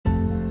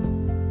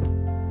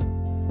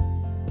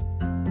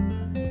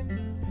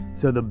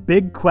So the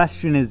big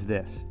question is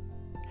this: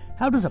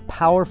 how does a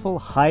powerful,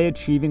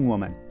 high-achieving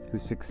woman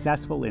who's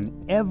successful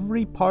in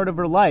every part of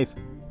her life,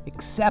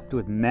 except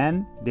with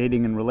men,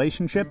 dating, and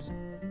relationships,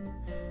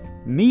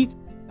 meet,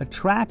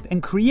 attract,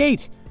 and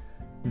create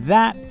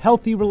that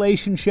healthy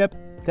relationship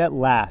that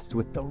lasts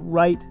with the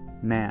right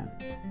man?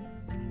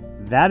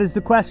 That is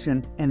the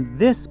question, and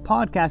this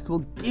podcast will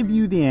give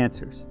you the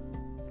answers.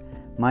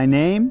 My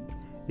name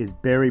is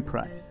Barry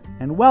Price,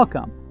 and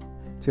welcome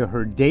to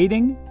Her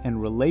Dating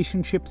and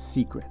Relationship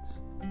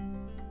Secrets.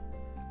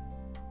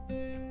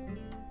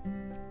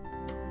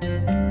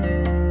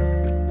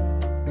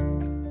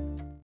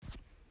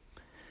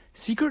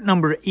 Secret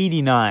number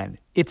 89.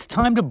 It's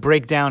time to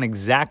break down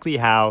exactly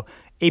how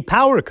a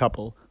power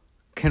couple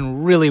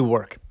can really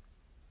work.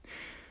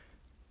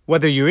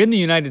 Whether you're in the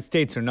United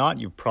States or not,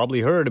 you've probably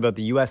heard about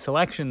the U.S.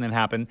 election that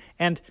happened.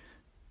 And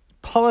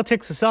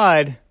politics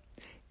aside,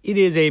 it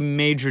is a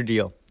major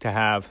deal to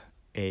have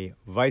a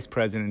vice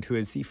president who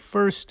is the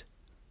first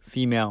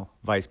female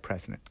vice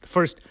president, the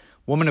first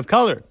woman of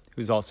color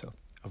who's also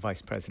a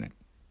vice president.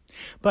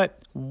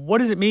 But what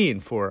does it mean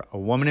for a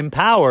woman in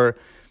power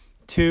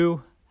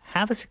to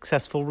have a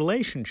successful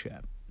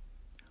relationship?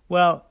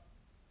 Well,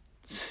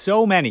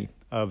 so many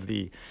of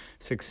the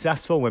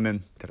successful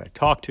women that I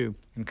talk to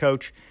and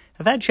coach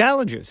have had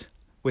challenges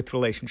with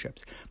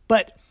relationships.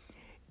 But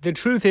the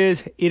truth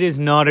is, it is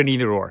not an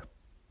either or.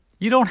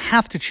 You don't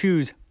have to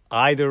choose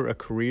either a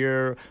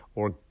career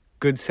or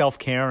good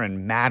self-care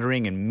and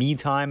mattering and me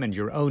time and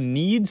your own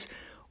needs,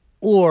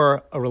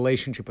 or a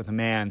relationship with a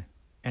man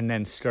and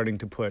then starting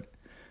to put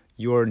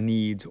your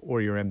needs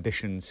or your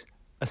ambitions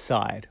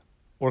aside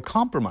or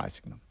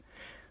compromising them.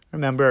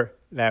 Remember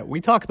that we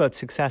talk about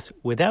success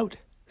without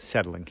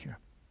settling here.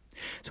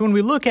 So when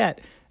we look at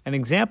an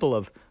example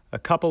of a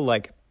couple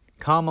like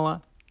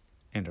Kamala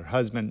and her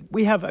husband,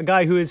 we have a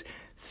guy who is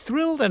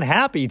thrilled and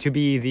happy to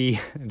be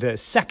the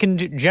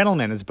second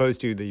gentleman as opposed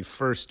to the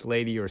first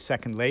lady or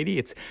second lady.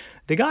 It's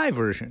the guy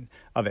version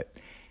of it.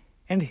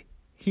 And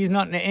he's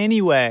not in any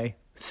way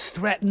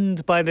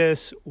threatened by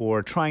this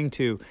or trying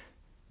to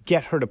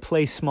get her to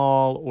play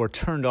small or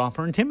turned off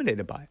or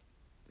intimidated by it.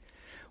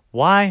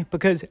 Why?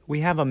 Because we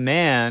have a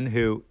man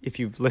who, if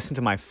you've listened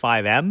to my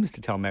 5 M's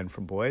to tell men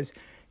from boys,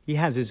 he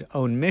has his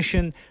own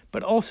mission,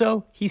 but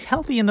also he's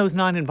healthy in those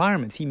 9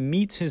 environments. He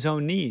meets his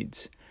own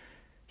needs.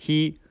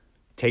 He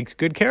takes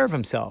good care of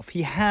himself.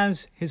 He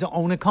has his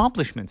own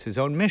accomplishments, his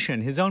own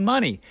mission, his own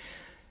money,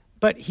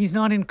 but he's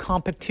not in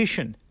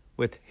competition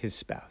with his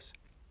spouse.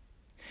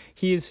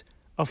 He is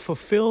a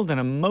fulfilled and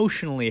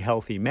emotionally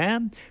healthy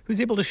man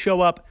who's able to show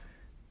up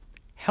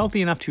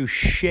healthy enough to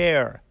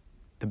share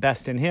the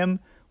best in him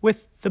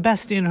with the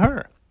best in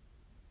her.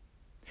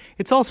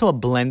 It's also a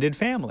blended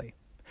family.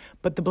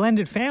 But the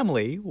blended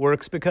family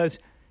works because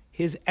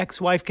his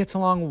ex-wife gets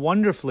along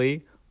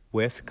wonderfully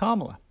with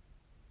Kamala.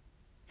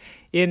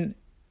 In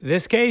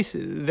this case,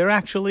 they're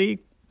actually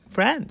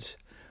friends.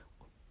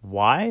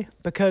 Why?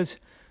 Because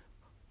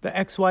the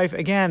ex-wife,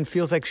 again,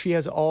 feels like she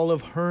has all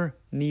of her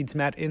needs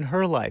met in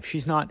her life.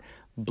 She's not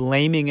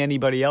blaming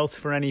anybody else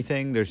for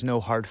anything. There's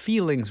no hard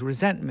feelings,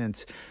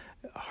 resentments.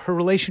 Her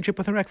relationship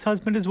with her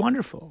ex-husband is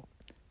wonderful.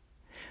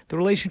 The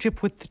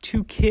relationship with the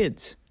 2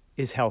 kids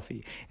is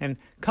healthy. And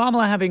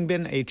Kamala, having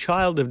been a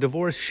child of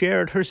divorce,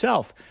 shared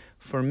herself.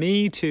 For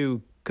me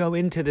to go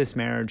into this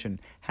marriage and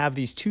have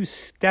these 2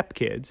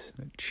 stepkids,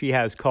 she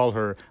has called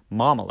her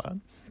Mamala,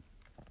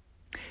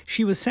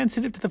 she was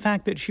sensitive to the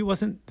fact that she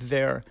wasn't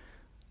their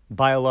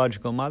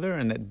biological mother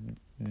and that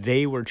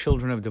they were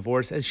children of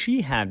divorce as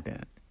she had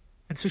been.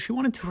 And so she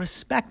wanted to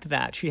respect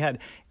that. She had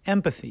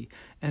empathy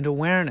and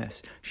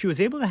awareness. She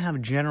was able to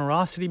have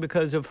generosity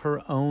because of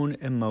her own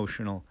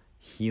emotional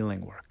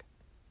healing work.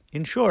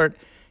 In short,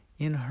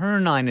 in her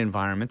 9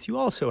 environments, you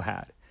also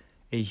had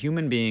a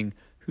human being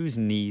whose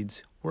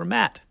needs were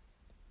met.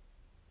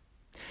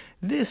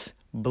 This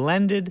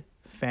blended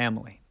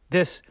family,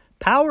 this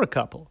power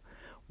couple,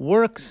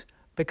 works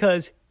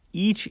because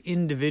each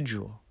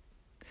individual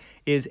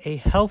is a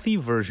healthy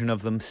version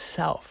of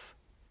themselves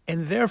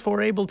and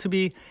therefore able to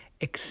be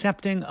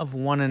accepting of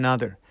one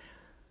another.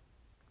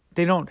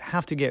 They don't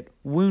have to get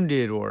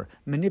wounded or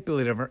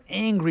manipulative or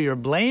angry or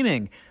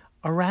blaming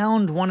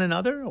around one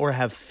another or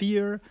have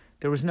fear.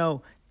 There was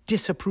no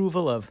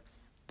disapproval of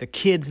the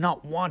kids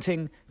not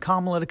wanting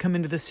Kamala to come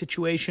into this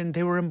situation.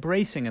 They were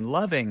embracing and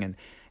loving and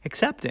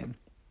accepting.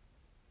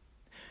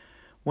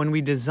 When we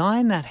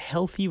design that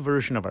healthy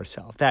version of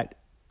ourselves, that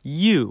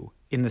you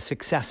in the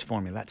success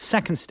formula, that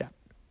second step,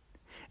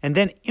 and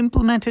then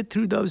implement it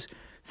through those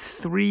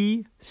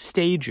 3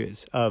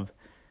 stages of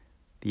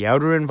the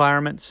outer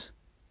environments,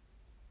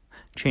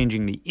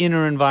 changing the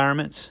inner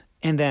environments,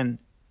 and then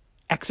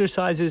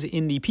exercises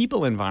in the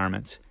people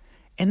environments,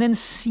 and then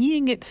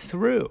seeing it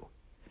through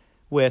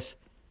with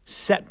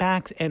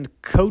setbacks and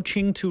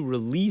coaching to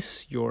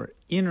release your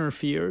inner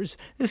fears.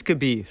 This could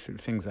be through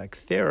things like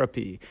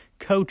therapy,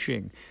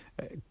 coaching.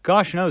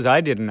 Gosh knows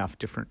I did enough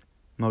different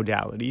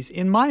modalities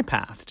in my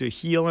path to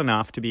heal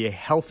enough to be a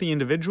healthy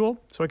individual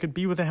so I could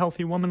be with a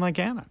healthy woman like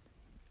Anna.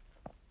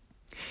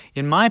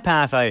 In my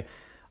path, I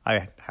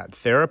had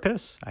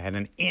therapists. I had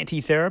an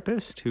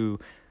anti-therapist who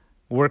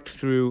worked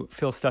through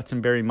Phil Stutz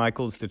and Barry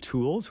Michaels' The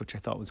Tools, which I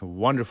thought was a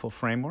wonderful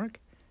framework.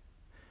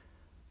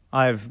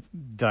 I've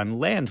done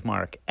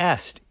Landmark,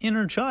 EST,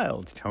 Inner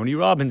Child, Tony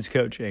Robbins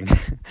coaching.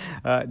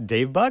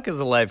 Dave Buck is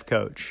a life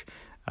coach.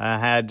 I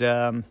had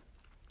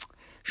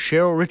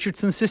Cheryl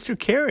Richardson's sister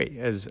Carrie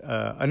as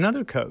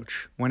another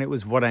coach when it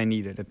was what I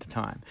needed at the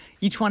time.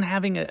 Each one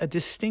having a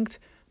distinct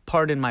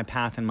part in my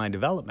path and my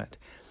development.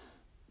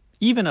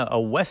 Even a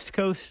West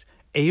Coast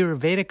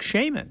Ayurvedic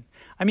shaman.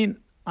 I mean,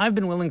 I've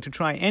been willing to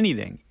try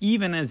anything,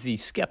 even as the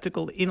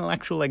skeptical,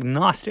 intellectual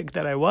agnostic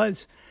that I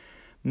was,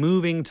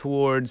 moving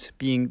towards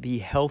being the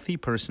healthy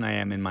person I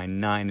am in my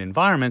 9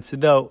 environments,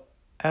 though,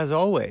 as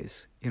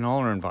always, in all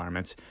our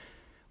environments,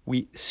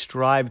 we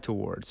strive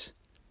towards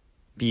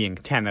being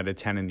 10 out of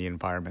 10 in the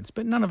environments,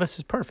 but none of us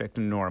is perfect,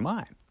 and nor am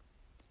I.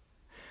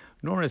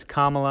 Nor is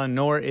Kamala,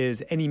 nor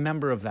is any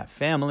member of that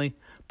family,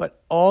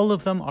 but all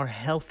of them are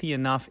healthy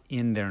enough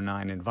in their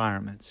 9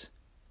 environments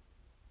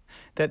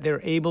that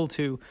they're able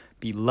to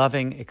be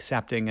loving,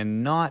 accepting,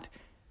 and not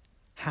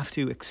have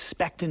to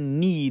expect and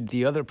need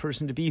the other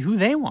person to be who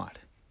they want.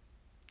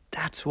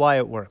 That's why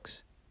it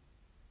works.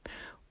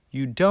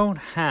 You don't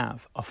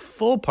have a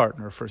full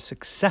partner for a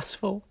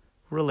successful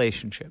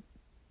relationship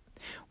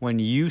when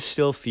you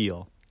still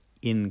feel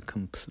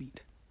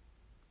incomplete.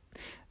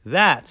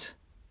 That's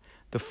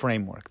the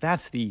framework.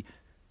 That's the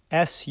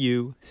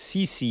SUCCESS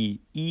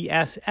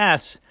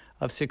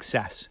of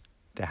success,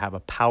 to have a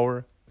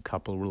power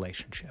couple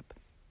relationship.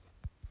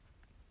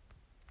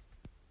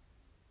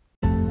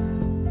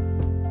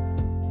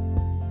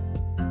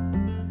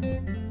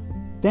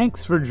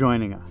 Thanks for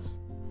joining us.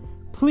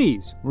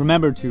 Please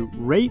remember to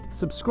rate,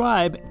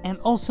 subscribe, and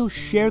also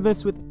share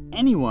this with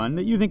anyone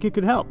that you think it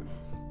could help,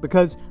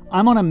 because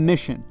I'm on a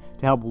mission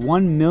to help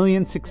 1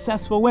 million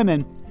successful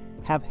women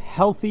have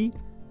healthy,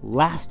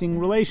 lasting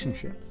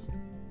relationships.